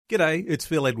G'day, it's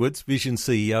Phil Edwards, Vision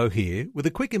CEO here, with a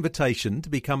quick invitation to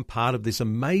become part of this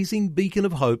amazing beacon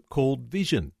of hope called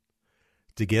Vision.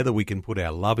 Together we can put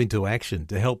our love into action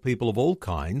to help people of all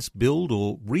kinds build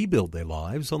or rebuild their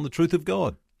lives on the truth of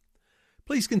God.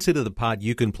 Please consider the part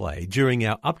you can play during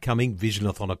our upcoming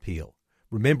Visionathon appeal,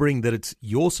 remembering that it's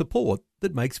your support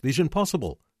that makes Vision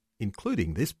possible,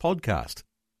 including this podcast.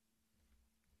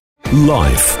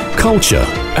 Life, culture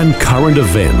and current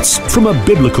events from a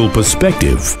biblical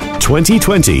perspective.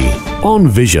 2020 on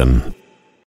Vision.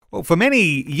 Well, for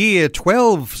many Year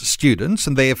 12 students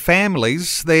and their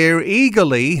families, they're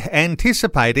eagerly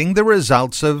anticipating the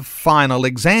results of final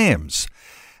exams.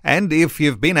 And if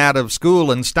you've been out of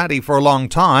school and study for a long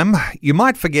time, you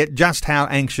might forget just how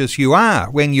anxious you are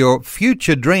when your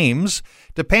future dreams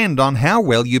depend on how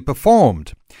well you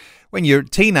performed. When your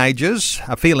teenagers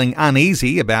are feeling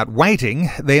uneasy about waiting,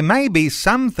 there may be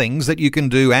some things that you can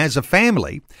do as a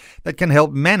family that can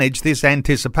help manage this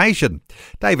anticipation.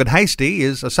 David Hastie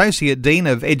is Associate Dean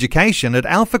of Education at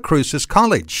Alpha Crucis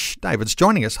College. David's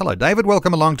joining us. Hello, David.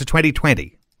 Welcome along to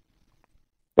 2020.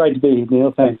 Great to be here,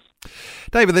 Neil. Thanks.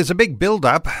 David, there's a big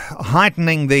build-up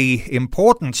heightening the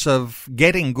importance of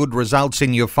getting good results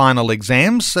in your final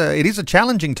exams. It is a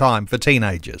challenging time for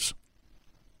teenagers.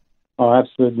 Oh,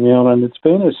 absolutely, Neil, and it's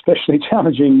been an especially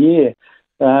challenging year.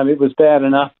 It was bad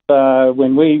enough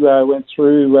when we went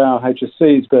through our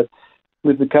HSCs, but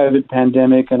with the COVID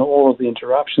pandemic and all of the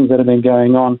interruptions that have been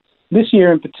going on, this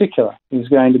year in particular is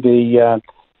going to be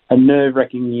a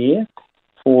nerve-wracking year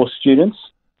for students.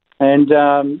 And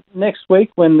next week,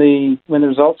 when the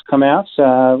results come out,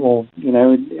 or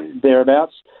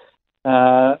thereabouts,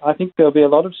 I think there'll be a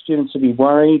lot of students will be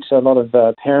worried, a lot of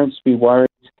parents will be worried.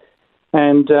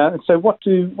 And so, what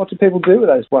do people do with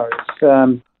those worries?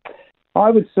 I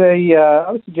would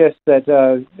suggest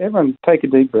that everyone take a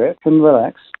deep breath and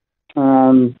relax.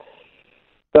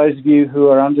 Those of you who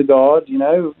are under God,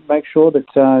 make sure that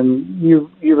you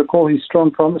recall His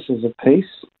strong promises of peace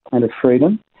and of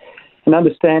freedom, and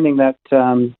understanding that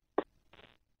the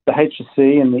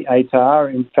HSC and the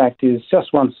ATAR, in fact, is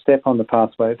just one step on the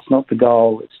pathway. It's not the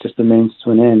goal; it's just a means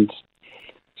to an end.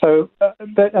 So,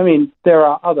 there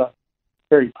are other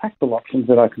very practical options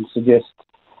that I can suggest,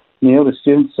 Neil, to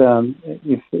students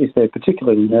if they're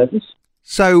particularly nervous.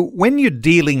 So when you're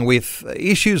dealing with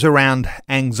issues around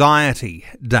anxiety,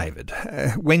 David,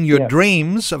 when your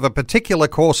dreams of a particular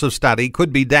course of study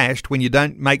could be dashed when you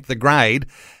don't make the grade,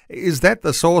 is that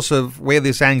the source of where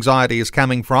this anxiety is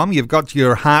coming from? You've got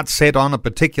your heart set on a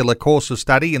particular course of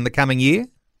study in the coming year?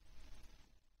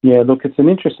 Yeah, look, it's an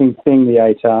interesting thing, the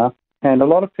ATAR. And a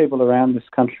lot of people around this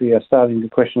country are starting to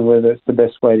question whether it's the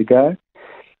best way to go.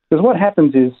 Because what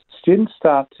happens is students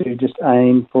start to just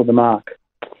aim for the mark.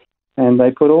 And they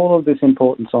put all of this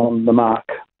importance on the mark.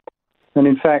 And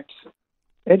in fact,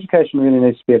 education really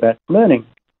needs to be about learning.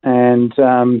 And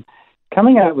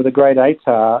coming out with a great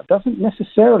ATAR doesn't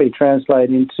necessarily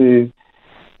translate into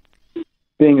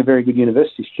being a very good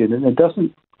university student. It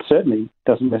certainly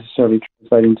doesn't necessarily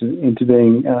translate into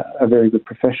being a very good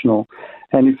professional.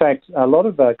 And in fact, a lot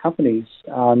of companies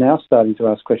are now starting to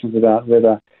ask questions about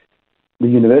whether the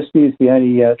university is the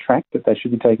only track that they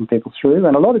should be taking people through.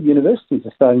 And a lot of universities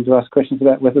are starting to ask questions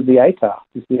about whether the ATAR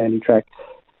is the only track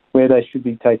where they should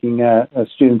be taking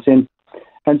students in.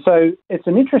 And so it's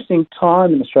an interesting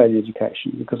time in Australian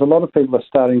education because a lot of people are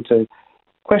starting to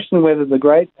question whether the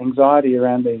great anxiety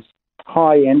around these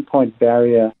high endpoint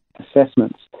barrier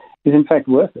assessments is in fact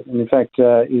worth it and in fact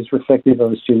is reflective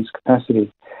of a student's capacity.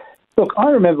 Look, I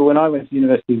remember when I went to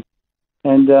university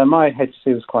and my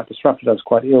HSC was quite disrupted. I was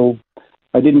quite ill.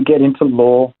 I didn't get into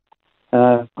law.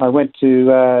 I went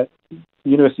to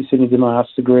University of Sydney to do my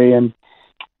arts degree and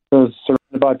I was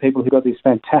surrounded by people who got these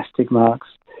fantastic marks.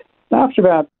 After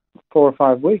about 4 or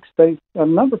 5 weeks, a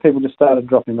number of people just started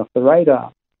dropping off the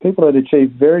radar. People had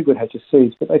achieved very good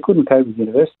HSCs, but they couldn't cope with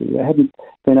university. They hadn't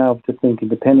been able to think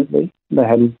independently. They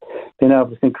hadn't been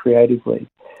able to think creatively.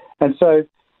 And so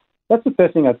that's the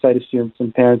first thing I'd say to students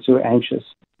and parents who are anxious.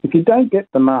 If you don't get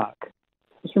the mark,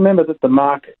 just remember that the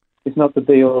mark is not the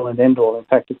be-all and end-all. In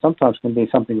fact, it sometimes can be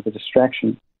something of a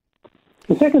distraction.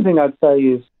 The second thing I'd say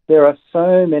is there are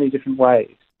so many different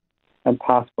ways and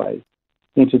pathways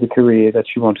into the career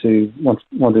that you want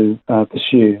to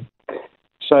pursue.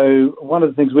 So one of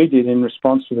the things we did in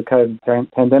response to the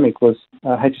COVID pandemic was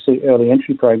a HSC early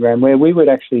entry program where we would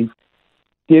actually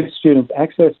give students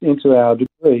access into our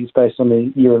degrees based on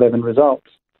the Year 11 results.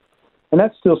 And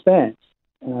that still stands.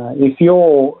 If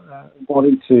you're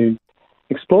wanting to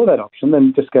explore that option,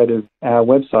 then just go to our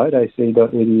website,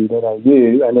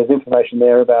 ac.edu.au, and there's information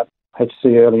there about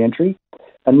HSC early entry.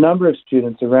 a number of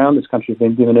students around this country have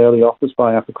been given early offers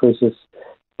by Alpha Crucis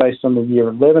based on the Year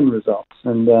 11 results,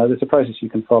 and there's a process you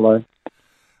can follow.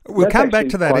 We'll come back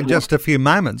to that in just a few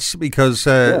moments, because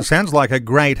it sounds like a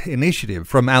great initiative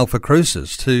from Alpha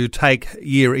Crucis to take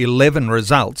Year 11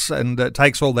 results, and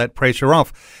takes all that pressure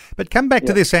off. But come back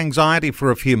to this anxiety for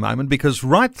a few moments, because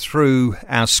right through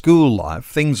our school life,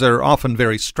 things are often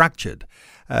very structured.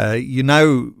 You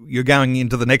know you're going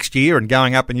into the next year and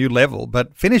going up a new level,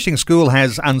 but finishing school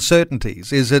has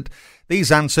uncertainties. Is it these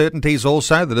uncertainties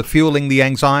also that are fueling the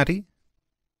anxiety?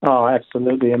 Oh,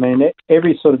 absolutely. I mean,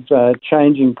 every sort of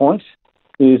changing point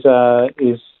is a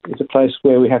place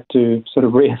where we have to sort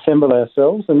of reassemble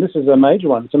ourselves, and this is a major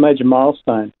one. It's a major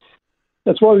milestone.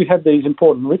 That's why we have these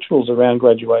important rituals around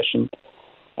graduation,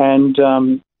 and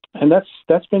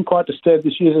that's been quite disturbed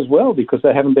this year as well, because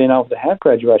they haven't been able to have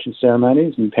graduation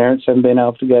ceremonies, and parents haven't been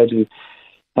able to go to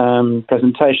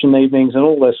presentation evenings and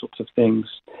all those sorts of things.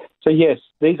 So yes,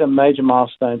 these are major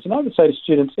milestones, and I would say to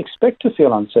students, expect to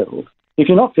feel unsettled. If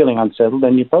you're not feeling unsettled,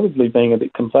 then you're probably being a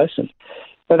bit complacent.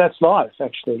 But that's life,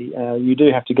 actually. You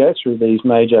do have to go through these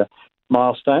major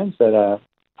milestones that are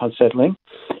unsettling.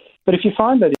 But if you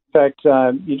find that, in fact,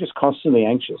 you're just constantly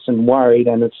anxious and worried,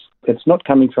 and it's not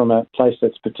coming from a place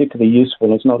that's particularly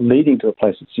useful, it's not leading to a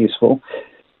place that's useful,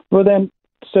 well, then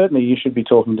certainly you should be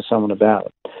talking to someone about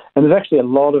it. And there's actually a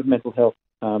lot of mental health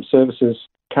services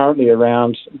currently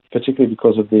around, particularly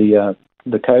because of the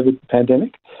COVID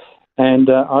pandemic. And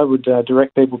I would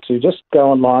direct people to just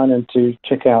go online and to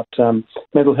check out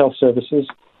mental health services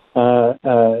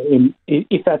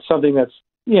if that's something that's,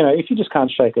 if you just can't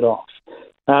shake it off.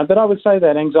 But I would say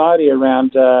that anxiety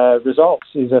around results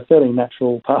is a fairly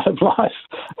natural part of life.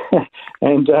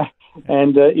 and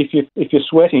if you're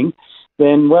sweating,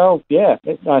 then, well, yeah,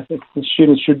 I think the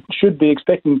students should be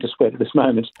expecting to sweat at this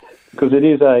moment, because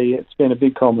it's been a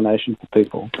big culmination for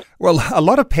people. Well, a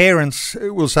lot of parents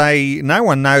will say, no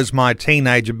one knows my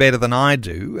teenager better than I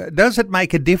do. Does it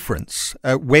make a difference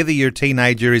whether your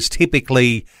teenager is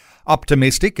typically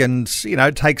optimistic and,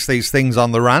 takes these things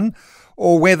on the run,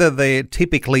 or whether they're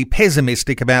typically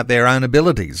pessimistic about their own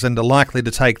abilities and are likely to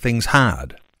take things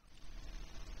hard?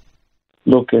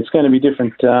 Look, it's going to be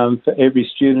different for every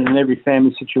student and every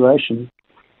family situation.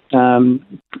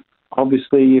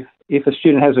 Obviously, if a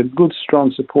student has a good,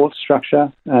 strong support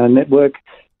structure, network,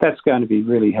 that's going to be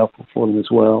really helpful for them as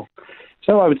well.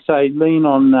 So I would say lean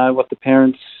on what the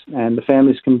parents and the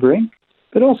families can bring,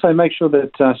 but also make sure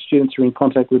that students are in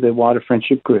contact with their wider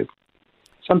friendship group.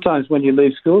 Sometimes when you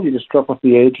leave school, you just drop off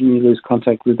the edge and you lose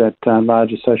contact with that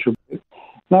larger social group.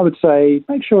 And I would say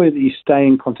make sure that you stay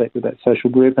in contact with that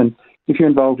social group, and if you're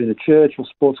involved in a church or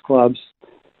sports clubs,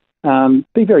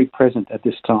 be very present at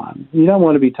this time. You don't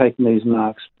want to be taking these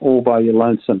marks all by your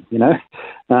lonesome,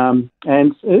 And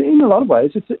in a lot of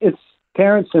ways, it's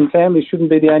parents and families shouldn't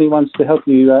be the only ones to help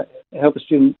you help a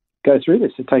student go through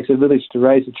this. It takes a village to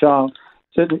raise a child.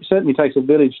 Certainly takes a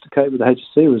village to cope with the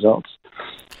HSC results.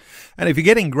 And if you're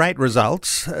getting great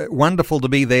results, wonderful to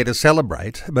be there to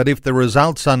celebrate. But if the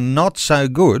results are not so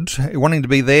good, wanting to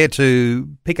be there to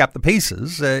pick up the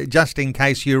pieces, just in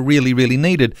case you're really, really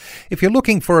needed. If you're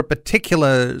looking for a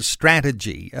particular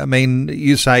strategy, I mean,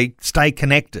 you say stay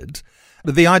connected.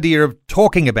 The idea of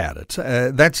talking about it,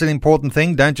 that's an important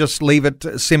thing. Don't just leave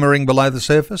it simmering below the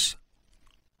surface.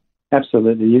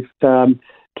 Absolutely.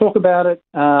 Talk about it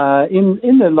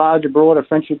in the larger, broader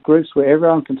friendship groups where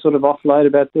everyone can sort of offload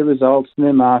about their results and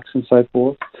their marks and so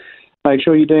forth. Make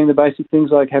sure you're doing the basic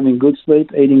things like having good sleep,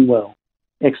 eating well,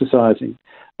 exercising.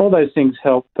 All those things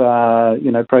help,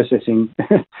 processing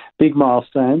big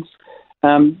milestones.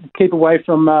 Keep away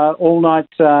from all-night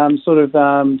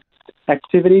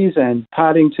activities and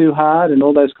partying too hard and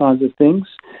all those kinds of things.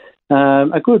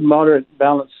 A good, moderate,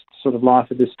 balanced sort of life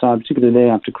at this time, particularly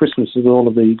after Christmas with all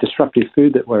of the disruptive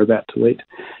food that we're about to eat,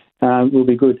 will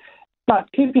be good.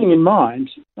 But keeping in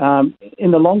mind, in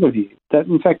the longer view, that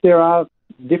in fact there are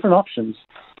different options.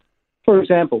 For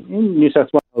example, in New South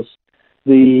Wales,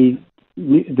 the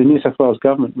New South Wales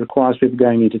government requires people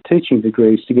going into teaching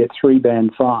degrees to get 3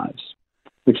 Band 5s,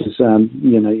 which is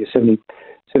your 75%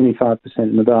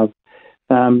 and above.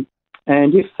 And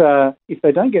if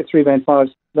they don't get 3 Band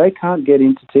 5s, they can't get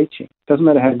into teaching. Doesn't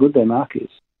matter how good their mark is.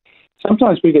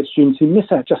 Sometimes we get students who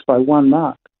miss out just by 1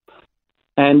 mark.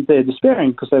 And they're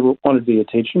despairing because they want to be a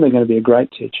teacher and they're going to be a great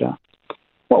teacher.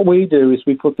 What we do is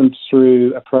we put them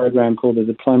through a program called the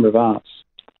Diploma of Arts,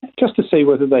 just to see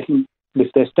whether they can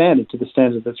lift their standard to the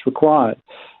standard that's required.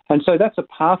 And so that's a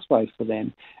pathway for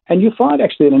them. And you'll find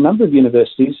actually that a number of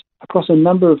universities across a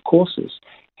number of courses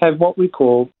have what we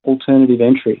call alternative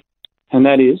entry. And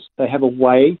that is they have a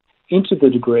way into the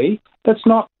degree, that's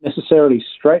not necessarily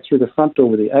straight through the front door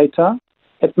with the ATAR.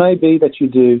 It may be that you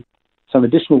do some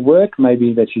additional work,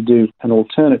 maybe that you do an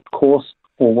alternate course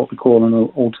or what we call an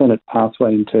alternate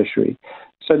pathway in tertiary.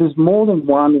 So there's more than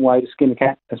one way to skin a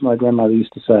cat, as my grandmother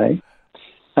used to say.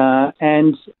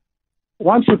 And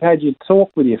once you've had your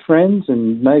talk with your friends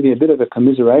and maybe a bit of a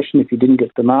commiseration if you didn't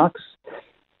get the marks,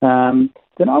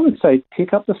 then I would say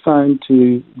pick up the phone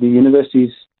to the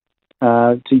universities,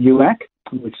 to UAC,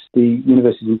 which is the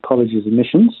Universities and Colleges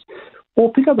Admissions,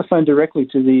 or pick up the phone directly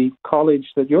to the college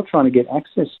that you're trying to get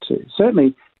access to.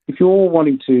 Certainly, if you're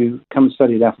wanting to come and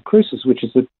study at Alpha Crucis, which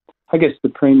is, the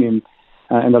premium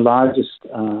and the largest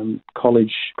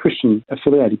college,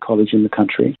 Christian-affiliated college in the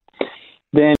country,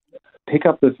 then pick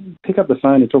up the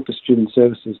phone and talk to Student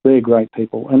Services. They're great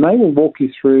people, and they will walk you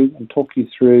through and talk you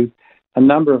through a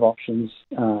number of options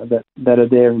that are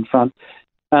there in front.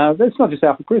 That's not just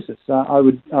Alpha Crucis. I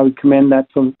would commend that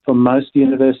for most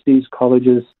universities,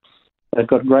 colleges. They've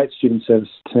got great student service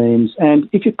teams. And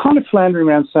if you're kind of floundering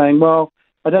around saying, well,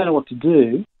 I don't know what to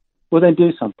do, well, then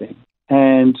do something.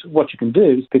 And what you can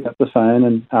do is pick up the phone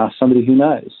and ask somebody who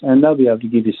knows, and they'll be able to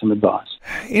give you some advice.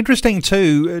 Interesting,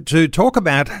 too, to talk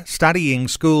about studying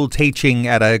school teaching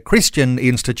at a Christian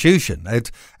institution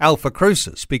at Alpha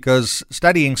Crucis, because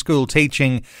studying school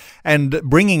teaching and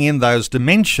bringing in those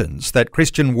dimensions that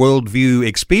Christian worldview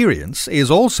experience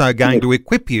is also going to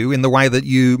equip you in the way that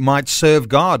you might serve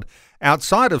God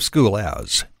outside of school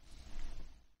hours.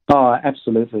 Oh,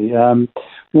 absolutely. There's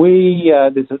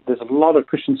a lot of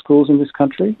Christian schools in this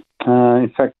country.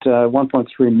 In fact,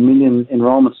 1.3 million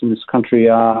enrolments in this country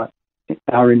are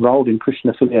enrolled in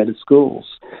Christian-affiliated schools.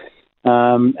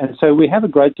 And so we have a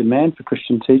great demand for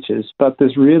Christian teachers, but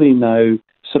there's really no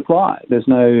supply. There's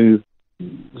no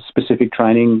specific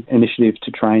training initiative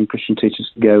to train Christian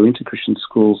teachers to go into Christian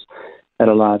schools at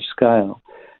a large scale.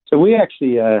 So we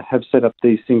actually have set up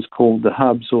these things called the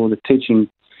hubs, or the teaching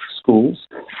schools,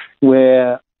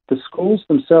 where the schools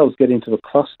themselves get into a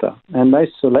cluster and they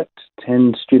select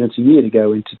 10 students a year to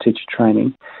go into teacher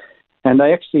training, and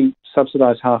they actually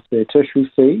subsidise half their tertiary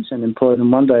fees and employ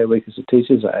them 1 day a week as a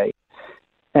teacher's aide,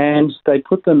 and they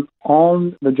put them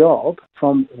on the job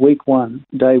from week one,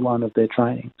 day one of their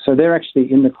training. So they're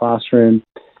actually in the classroom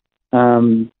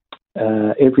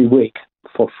every week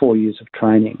for 4 years of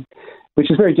training,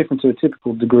 which is very different to a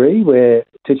typical teaching degree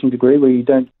where you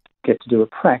don't get to do a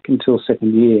prac until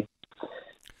second year.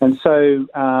 And so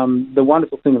the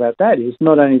wonderful thing about that is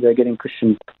not only they're getting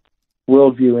Christian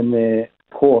worldview in their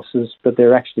courses, but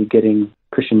they're actually getting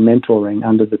Christian mentoring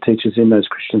under the teachers in those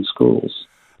Christian schools.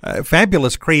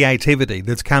 Fabulous creativity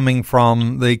that's coming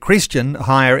from the Christian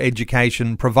higher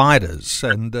education providers.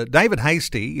 And David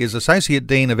Hastie is Associate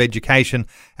Dean of Education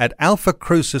at Alpha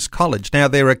Crucis College. Now,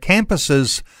 there are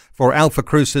campuses for Alpha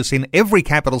Crucis in every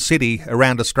capital city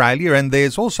around Australia, and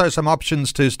there's also some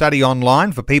options to study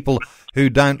online for people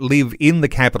who don't live in the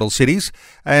capital cities.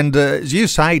 And as you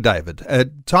say, David,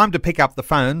 time to pick up the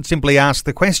phone, simply ask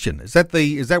the question. Is that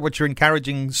what you're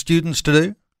encouraging students to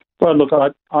do? Well, look,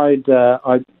 I'd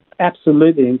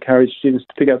absolutely encourage students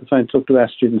to pick up the phone and talk to our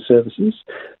student services.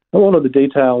 All of the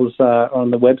details are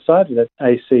on the website at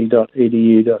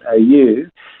ac.edu.au.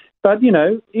 But,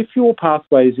 if your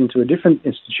pathway is into a different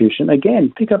institution,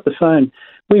 again, pick up the phone.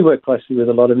 We work closely with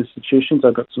a lot of institutions.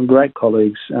 I've got some great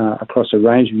colleagues across a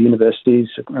range of universities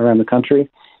around the country.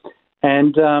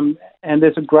 And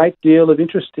there's a great deal of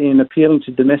interest in appealing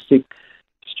to domestic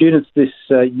students this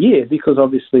year, because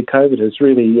obviously COVID has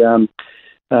really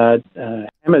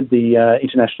hammered the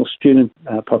international student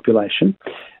population.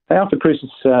 At Alpha Crucis,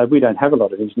 we don't have a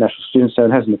lot of international students, so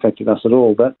it hasn't affected us at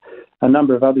all, but a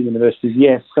number of other universities,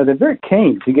 yes. So they're very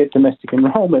keen to get domestic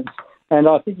enrolments, and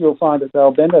I think you'll find that they'll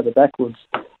bend over backwards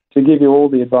to give you all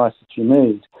the advice that you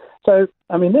need. So,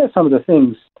 there are some of the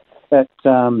things that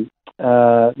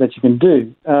you can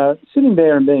do. Sitting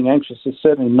there and being anxious is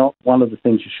certainly not one of the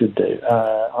things you should do.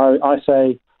 I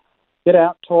say get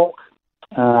out, talk,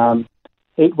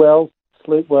 eat well,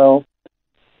 sleep well,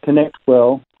 connect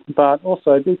well, but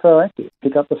also be proactive.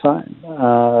 Pick up the phone,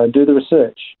 do the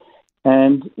research.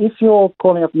 And if you're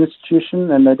calling up an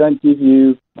institution and they don't give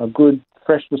you a good,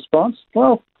 fresh response,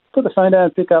 well, put the phone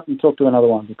down, pick up and talk to another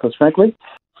one, because frankly,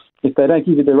 if they don't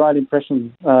give you the right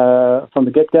impression from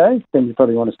the get-go, then you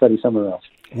probably want to study somewhere else.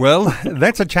 Well,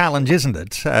 that's a challenge, isn't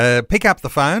it? Pick up the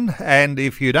phone, and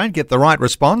if you don't get the right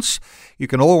response, you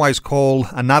can always call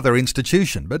another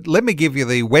institution. But let me give you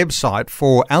the website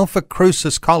for Alpha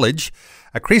Crucis College,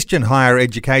 a Christian higher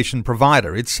education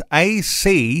provider. It's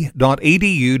ac.edu.au.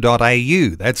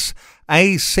 That's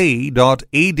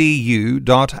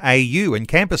and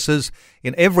campuses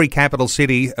in every capital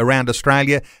city around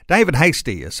Australia. David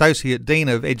Hastie, Associate Dean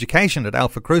of Education at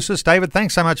Alpha Crucis. David,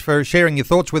 thanks so much for sharing your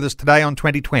thoughts with us today on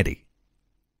 2020.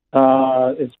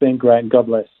 It's been great. God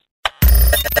bless.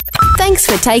 Thanks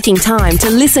for taking time to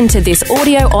listen to this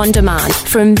audio on demand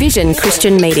from Vision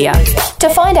Christian Media. To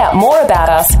find out more about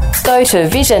us, go to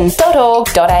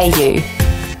vision.org.au.